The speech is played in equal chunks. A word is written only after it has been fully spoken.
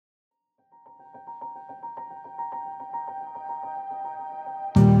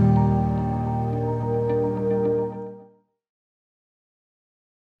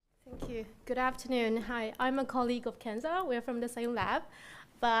Good afternoon. Hi, I'm a colleague of Kenza. We're from the same lab,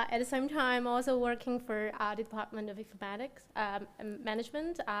 but at the same time, also working for the Department of Informatics,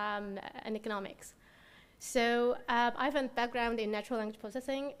 Management, and Economics. So I have a background in natural language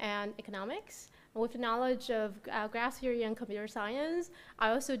processing and economics. With knowledge of graph theory and computer science, I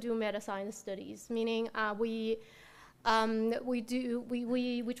also do meta science studies, meaning we try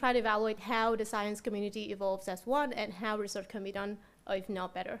to evaluate how the science community evolves as one and how research can be done, if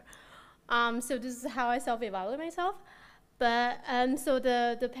not better. So this is how I self-evaluate myself. But so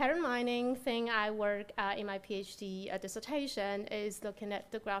the pattern mining thing I work in my PhD dissertation is looking at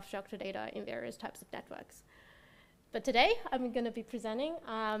the graph structure data in various types of networks. But today I'm going to be presenting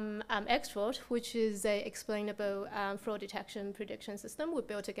xFraud, which is an explainable fraud detection prediction system we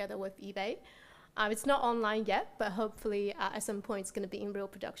built together with eBay. It's not online yet, but hopefully at some point it's going to be in real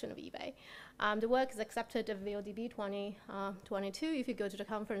production of eBay. The work is accepted at VLDB 2022. If you go to the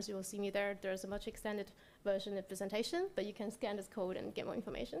conference, you will see me there. There's a much extended version of presentation, but you can scan this code and get more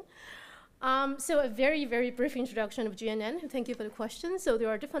information. So a very, very brief introduction of GNN. Thank you for the question. So there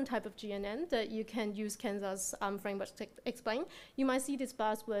are different types of GNN that you can use Kenza's framework to explain. You might see these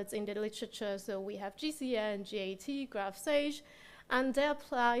buzzwords in the literature. So we have GCN, GAT, Graph Sage, and they're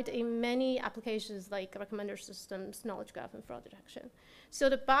applied in many applications like recommender systems, knowledge graph, and fraud detection. So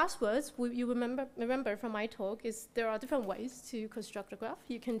the buzzwords you remember from my talk is there are different ways to construct a graph.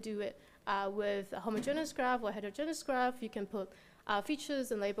 You can do it with a homogeneous graph or heterogeneous graph. You can put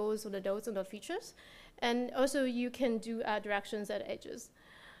features and labels on the nodes and the features. And also you can do directions at edges.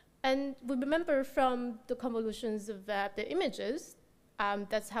 And we remember from the convolutions of the images,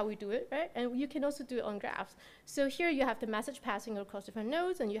 that's how we do it, right? And you can also do it on graphs. So here you have the message passing across different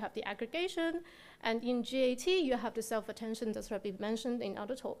nodes, and you have the aggregation. And in GAT, you have the self-attention that's already mentioned in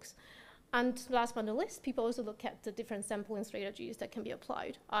other talks. And last but not least, people also look at the different sampling strategies that can be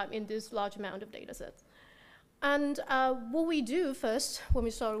applied in this large amount of data sets. And what we do first when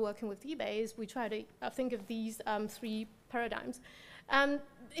we start working with eBay is we try to think of these three paradigms.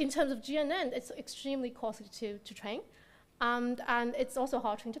 In terms of GNN, it's extremely costly to train. And it's also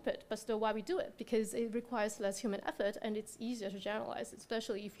hard to interpret, but still why we do it, because it requires less human effort and it's easier to generalize,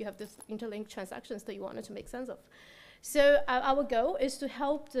 especially if you have this interlinked transactions that you wanted to make sense of. So our goal is to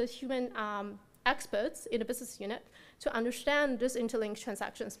help the human experts in the business unit to understand these interlinked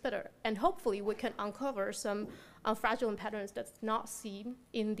transactions better. And hopefully we can uncover some fraudulent patterns that's not seen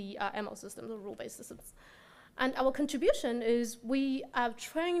in the ML systems or rule-based systems. And our contribution is we have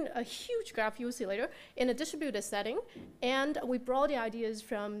trained a huge graph, you'll see later, in a distributed setting. And we brought the ideas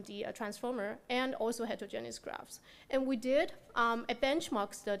from the transformer and also heterogeneous graphs. And we did a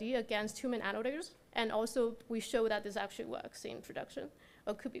benchmark study against human annotators. And also we show that this actually works in production,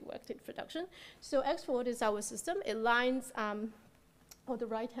 or could be worked in production. So xFraud is our system. It lines on the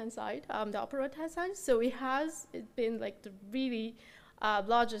right-hand side, the upper right-hand side. So it has been like the really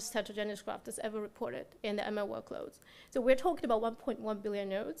largest heterogeneous graph that's ever reported in the ML workloads. So we're talking about 1.1 billion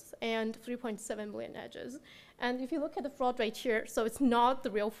nodes and 3.7 million edges. And if you look at the fraud rate here, so it's not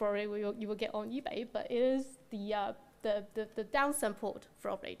the real fraud rate you will get on eBay, but it is the downsampled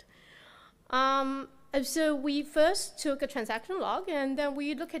fraud rate. And so we first took a transaction log, and then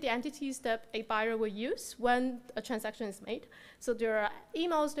we look at the entities that a buyer will use when a transaction is made. So there are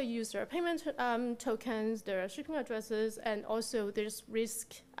emails they use, there are payment tokens, there are shipping addresses, and also there's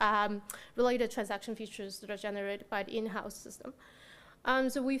risk-related transaction features that are generated by the in-house system.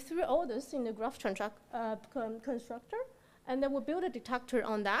 So we threw all this in the graph constructor, and then we built a detector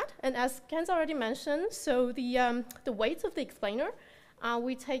on that. And as Kenza already mentioned, so the weights of the explainer,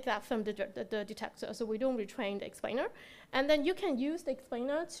 we take that from the detector, so we don't retrain the explainer. And then you can use the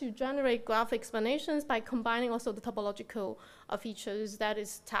explainer to generate graph explanations by combining also the topological features that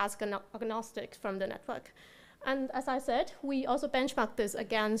is task agnostic from the network. And as I said, we also benchmark this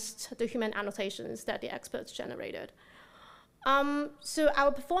against the human annotations that the experts generated. So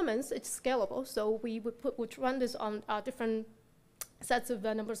our performance, it's scalable, so we would run this on different sets of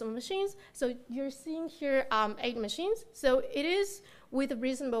numbers of machines. So you're seeing here 8 machines. So it is with a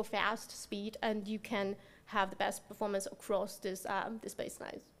reasonable fast speed, and you can have the best performance across this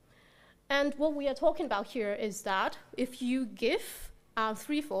baseline. And what we are talking about here is that if you give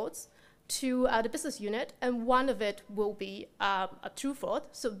 3 frauds to the business unit, and one of it will be a true fraud,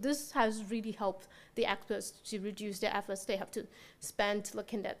 so this has really helped the experts to reduce the efforts they have to spend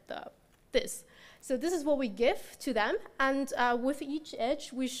looking at this. So this is what we give to them, and with each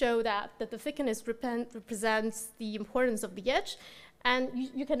edge, we show that the thickness represents the importance of the edge, and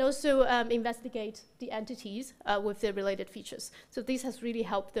you can also investigate the entities with their related features. So this has really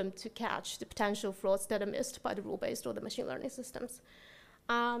helped them to catch the potential frauds that are missed by the rule-based or the machine learning systems.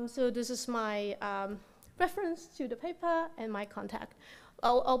 So this is my reference to the paper and my contact.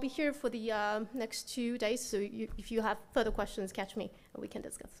 I'll be here for the next 2 days, so if you have further questions, catch me and we can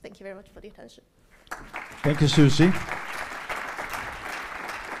discuss. Thank you very much for the attention. Thank you, Susie.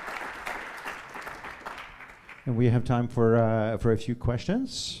 And we have time for a few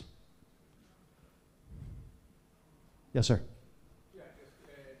questions. Yes, sir. Yeah,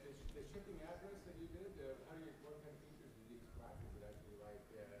 just the shipping address that you did, what kind of features did you extract? Is it actually like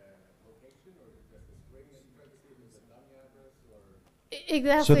location, or is it just a string that you tried to see? Is it a dummy address, or?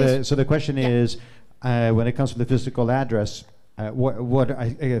 Exactly. So the question is, when it comes to the physical address, what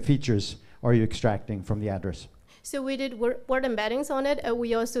features are you extracting from the address? So we did word embeddings on it, and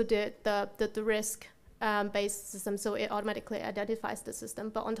we also did the risk-based system, so it automatically identifies the system.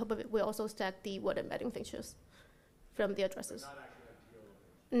 But on top of it, we also stack the word embedding features from the addresses. Not actually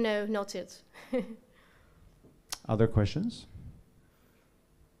like geolocation. No, not yet. Other questions?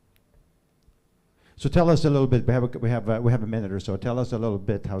 So tell us a little bit. We have a minute or so. Tell us a little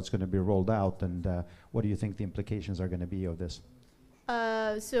bit how it's going to be rolled out, and what do you think the implications are going to be of this?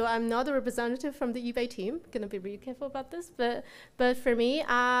 So I'm not a representative from the eBay team. Gonna be really careful about this, but for me,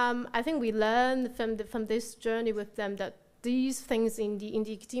 I think we learned from this journey with them that these things in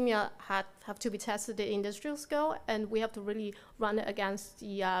the academia have to be tested at industrial scale, and we have to really run it against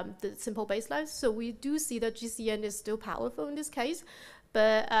the simple baselines. So we do see that GCN is still powerful in this case,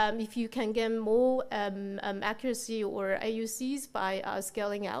 but if you can get more accuracy or AUCs by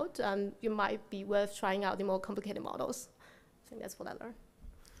scaling out, it might be worth trying out the more complicated models. I think that's what I learned.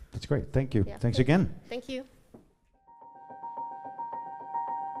 That's great. Thank you. Yeah. Thanks again. Thank you.